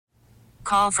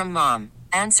Call from mom.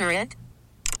 Answer it.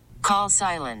 Call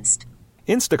silenced.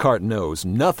 Instacart knows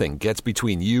nothing gets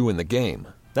between you and the game.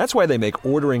 That's why they make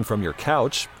ordering from your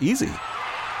couch easy.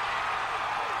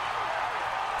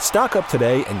 Stock up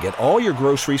today and get all your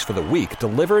groceries for the week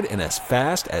delivered in as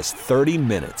fast as 30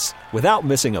 minutes without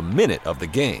missing a minute of the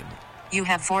game. You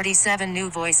have 47 new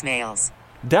voicemails.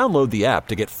 Download the app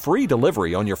to get free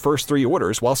delivery on your first 3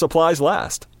 orders while supplies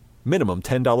last. Minimum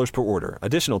 $10 per order.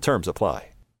 Additional terms apply.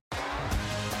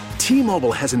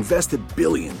 T-Mobile has invested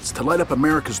billions to light up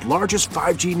America's largest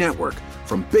 5G network,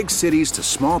 from big cities to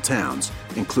small towns,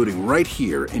 including right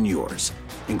here in yours.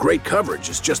 And great coverage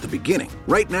is just the beginning.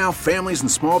 Right now, families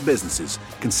and small businesses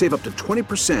can save up to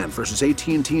 20% versus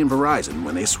AT&T and Verizon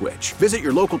when they switch. Visit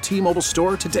your local T-Mobile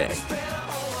store today.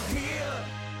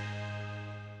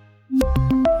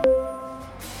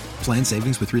 Plan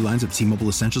savings with 3 lines of T-Mobile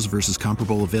Essentials versus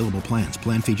comparable available plans.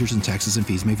 Plan features and taxes and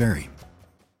fees may vary.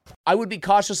 I would be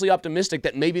cautiously optimistic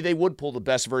that maybe they would pull the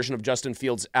best version of Justin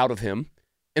Fields out of him,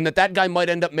 and that guy might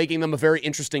end up making them a very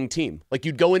interesting team. Like,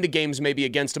 you'd go into games maybe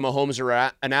against a Mahomes or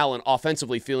an Allen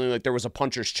offensively feeling like there was a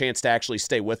puncher's chance to actually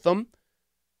stay with them.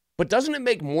 But doesn't it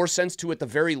make more sense to, at the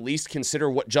very least, consider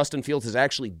what Justin Fields has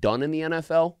actually done in the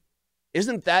NFL?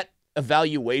 Isn't that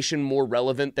evaluation more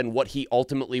relevant than what he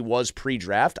ultimately was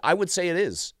pre-draft? I would say it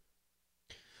is.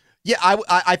 Yeah,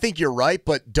 I think you're right,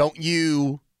 but don't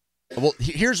you... Well,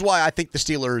 here's why I think the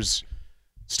Steelers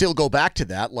still go back to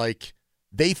that. Like,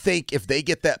 they think if they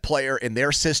get that player in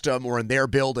their system or in their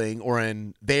building or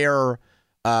in their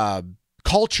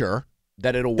culture,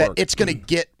 that it'll work. That it's going to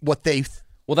get what they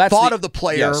that's thought of the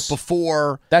player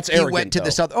before that's he went to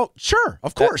this other. Oh, sure,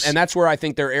 of course. And that's where I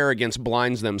think their arrogance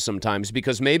blinds them sometimes,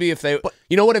 because maybe if they,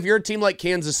 you know what, if you're a team like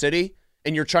Kansas City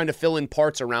and you're trying to fill in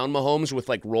parts around Mahomes with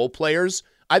like role players,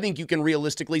 I think you can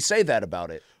realistically say that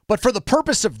about it. But for the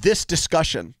purpose of this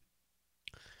discussion,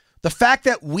 the fact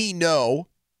that we know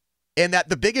and that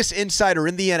the biggest insider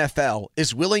in the NFL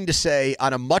is willing to say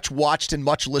on a much watched and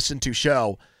much listened to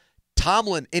show,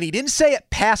 Tomlin, and he didn't say it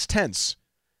past tense.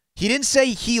 He didn't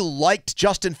say he liked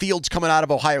Justin Fields coming out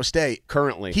of Ohio State.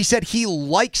 Currently. He said he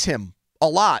likes him a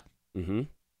lot. Mm-hmm.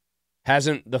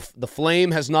 The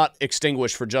flame has not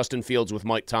extinguished for Justin Fields with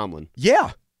Mike Tomlin.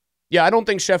 Yeah. Yeah, I don't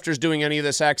think Schefter's doing any of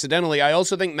this accidentally. I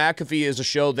also think McAfee is a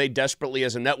show they desperately,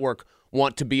 as a network,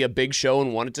 want to be a big show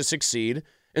and want it to succeed.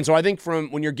 And so I think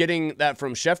when you're getting that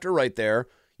from Schefter right there,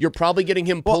 you're probably getting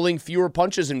him pulling fewer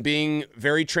punches and being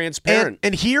very transparent.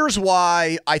 And here's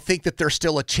why I think that there's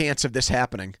still a chance of this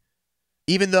happening.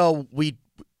 Even though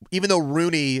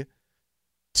Rooney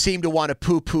seemed to want to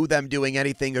poo-poo them doing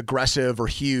anything aggressive or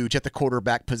huge at the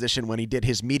quarterback position when he did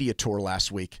his media tour last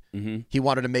week. Mm-hmm. He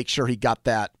wanted to make sure he got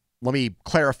that. Let me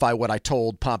clarify what I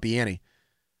told Pompiani.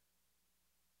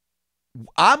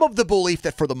 I'm of the belief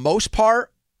that for the most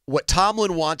part, what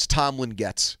Tomlin wants, Tomlin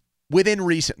gets, within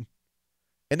reason.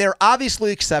 And there are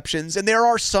obviously exceptions, and there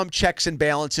are some checks and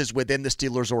balances within the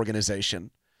Steelers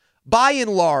organization. By and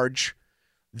large,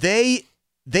 they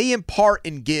impart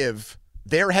and give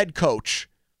their head coach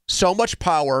so much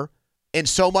power and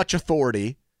so much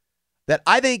authority that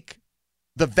I think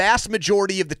the vast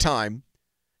majority of the time,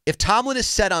 if Tomlin is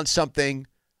set on something,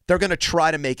 they're going to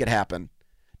try to make it happen.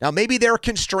 Now, maybe there are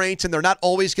constraints and they're not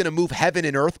always going to move heaven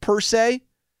and earth per se,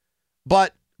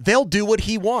 but they'll do what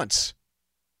he wants.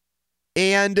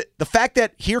 And the fact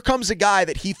that here comes a guy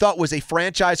that he thought was a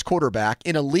franchise quarterback,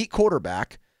 an elite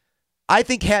quarterback, I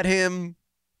think had him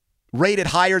rated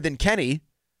higher than Kenny,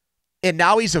 and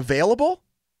now he's available?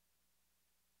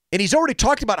 And he's already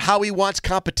talked about how he wants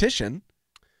competition.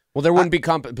 Well, there wouldn't be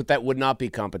but that would not be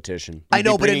competition. I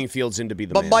know, bringing Fields in to be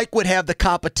the man. But Mike would have the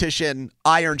competition,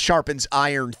 iron sharpens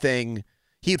iron thing.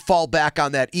 He'd fall back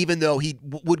on that, even though he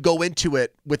would go into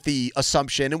it with the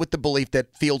assumption and with the belief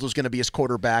that Fields was going to be his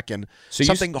quarterback, and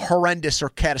something horrendous or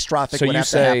catastrophic would have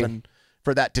to happen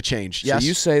for that to change. Yes? So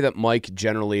you say that Mike,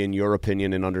 generally, in your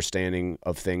opinion and understanding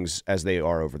of things as they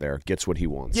are over there, gets what he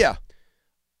wants. Yeah.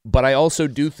 But I also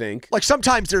do think, like,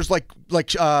 sometimes there's like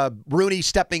Rooney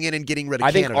stepping in and getting rid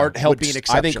of Canada.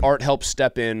 I think Art helps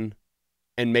step in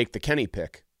and make the Kenny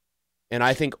pick. And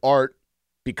I think Art,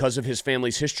 because of his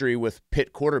family's history with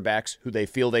Pitt quarterbacks who they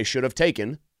feel they should have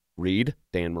taken, Reed,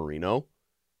 Dan Marino,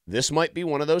 this might be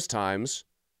one of those times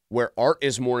where Art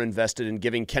is more invested in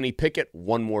giving Kenny Pickett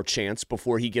one more chance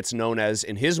before he gets known as,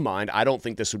 in his mind, I don't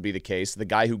think this would be the case, the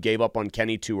guy who gave up on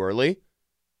Kenny too early.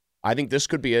 I think this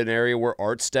could be an area where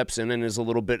Art steps in and is a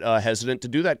little bit hesitant to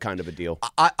do that kind of a deal.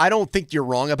 I don't think you're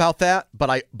wrong about that, but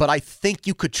I think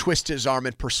you could twist his arm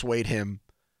and persuade him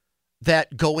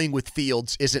that going with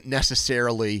Fields isn't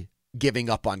necessarily giving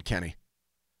up on Kenny.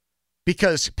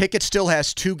 because Pickett still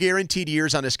has 2 guaranteed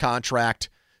years on his contract.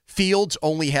 Fields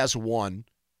only has 1.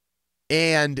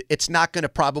 And it's not going to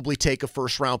probably take a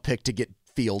first-round pick to get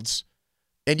Fields.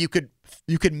 And you could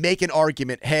make an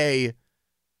argument, hey,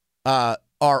 Art,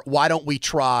 why don't we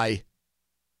try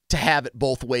to have it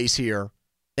both ways here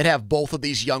and have both of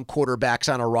these young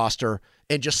quarterbacks on our roster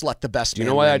and just let the best man win?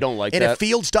 You know why I don't like that? And if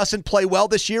Fields doesn't play well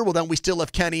this year, well, then we still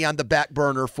have Kenny on the back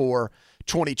burner for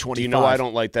 2025. Do you know why I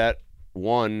don't like that?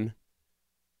 One,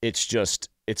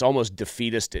 it's almost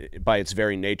defeatist by its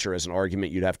very nature as an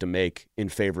argument you'd have to make in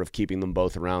favor of keeping them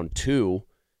both around. 2,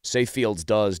 say Fields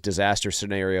does, disaster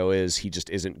scenario is he just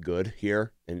isn't good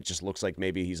here, and it just looks like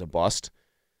maybe he's a bust.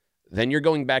 Then you're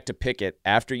going back to Pickett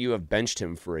after you have benched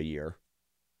him for a year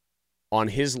on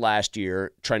his last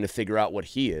year trying to figure out what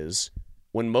he is,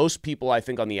 when most people, I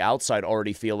think, on the outside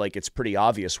already feel like it's pretty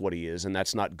obvious what he is, and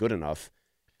that's not good enough.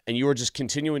 And you are just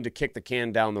continuing to kick the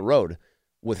can down the road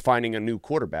with finding a new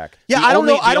quarterback. Yeah, I don't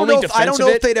know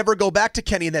if they'd ever go back to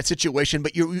Kenny in that situation,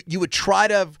 but you would try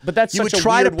to. But that's such a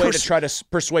weird way to try to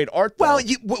persuade Art. Though. Well,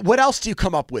 what else do you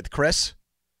come up with, Chris?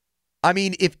 I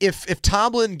mean, if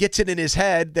Tomlin gets it in his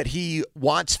head that he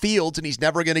wants Fields and he's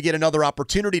never going to get another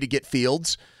opportunity to get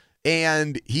Fields,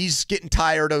 and he's getting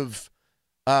tired of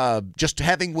just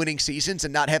having winning seasons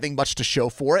and not having much to show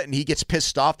for it, and he gets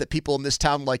pissed off that people in this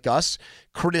town like us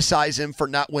criticize him for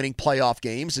not winning playoff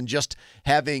games and just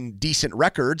having decent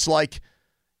records, like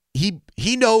he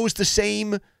knows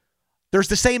there's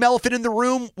the same elephant in the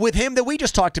room with him that we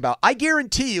just talked about. I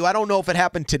guarantee you, I don't know if it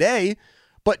happened today,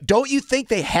 but don't you think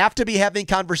they have to be having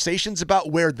conversations about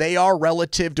where they are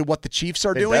relative to what the Chiefs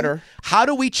are doing? Better. How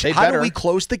do we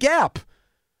close the gap?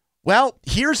 Well,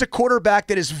 here's a quarterback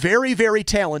that is very, very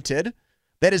talented,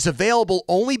 that is available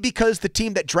only because the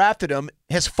team that drafted him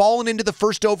has fallen into the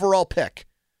first overall pick.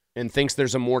 And thinks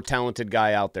there's a more talented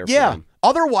guy out there for him.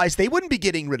 Otherwise, they wouldn't be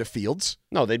getting rid of Fields.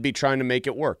 No, they'd be trying to make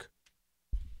it work.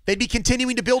 They'd be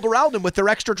continuing to build around him with their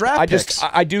extra draft picks.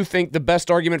 I do think the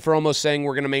best argument for almost saying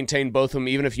we're going to maintain both of them,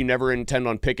 even if you never intend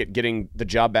on Pickett getting the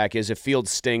job back, is if Fields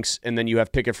stinks and then you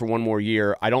have Pickett for one more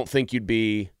year, I don't think you'd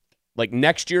be like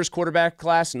next year's quarterback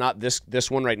class, not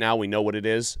this one right now. We know what it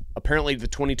is. Apparently the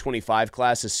 2025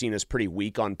 class is seen as pretty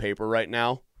weak on paper right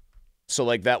now. So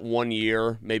like that 1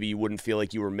 year, maybe you wouldn't feel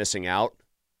like you were missing out.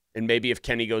 And maybe if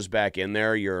Kenny goes back in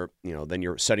there, then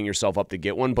you're setting yourself up to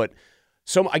get one. But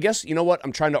so I guess, you know what,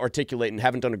 I'm trying to articulate and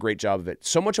haven't done a great job of it.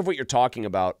 So much of what you're talking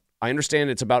about, I understand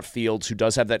it's about Fields, who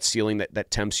does have that ceiling that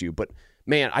tempts you. But,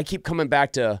 man, I keep coming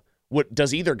back to what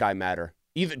does either guy matter?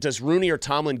 Does Rooney or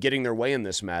Tomlin getting their way in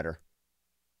this matter?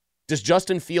 Does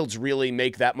Justin Fields really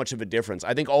make that much of a difference?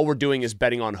 I think all we're doing is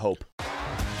betting on hope.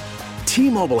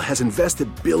 T-Mobile has invested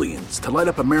billions to light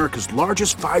up America's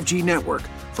largest 5G network,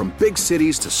 from big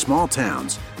cities to small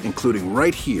towns, including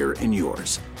right here in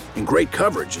yours. And great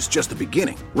coverage is just the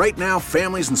beginning. Right now,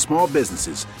 families and small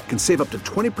businesses can save up to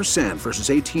 20% versus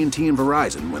AT&T and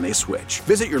Verizon when they switch.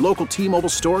 Visit your local T-Mobile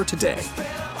store today.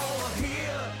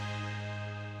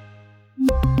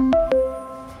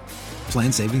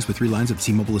 Plan savings with 3 lines of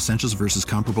T-Mobile Essentials versus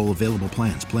comparable available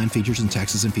plans. Plan features and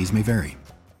taxes and fees may vary.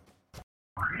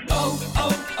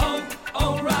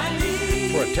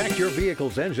 Protect your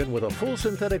vehicle's engine with a full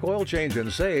synthetic oil change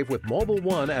and save with Mobile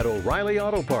One at O'Reilly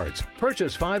Auto Parts.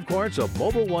 Purchase 5 quarts of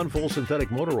Mobile One full synthetic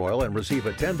motor oil and receive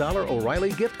a $10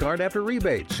 O'Reilly gift card after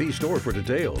rebate. See store for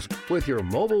details. With your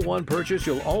Mobile One purchase,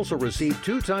 you'll also receive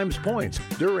 2 times points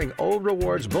during O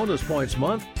Rewards Bonus Points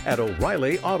Month at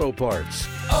O'Reilly Auto Parts.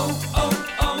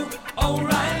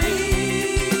 O'Reilly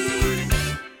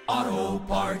Auto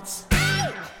Parts.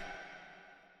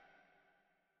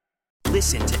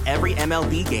 Listen to every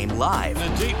MLB game live.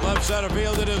 In the deep left center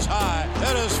field, it is high,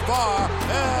 it is far,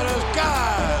 it is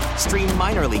gone. Stream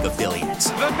minor league affiliates.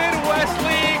 The Midwest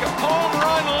League home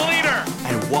run leader.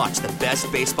 And watch the best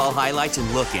baseball highlights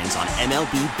and look-ins on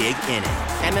MLB Big Inning.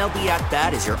 MLB At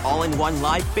Bat is your all-in-one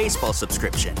live baseball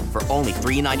subscription for only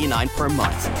 $3.99 per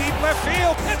month. Deep left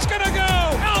field, it's gonna go.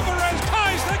 Alvarez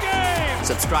ties the game.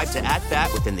 Subscribe to At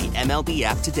Bat within the MLB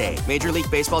app today. Major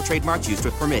League Baseball trademarks used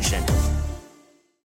with permission.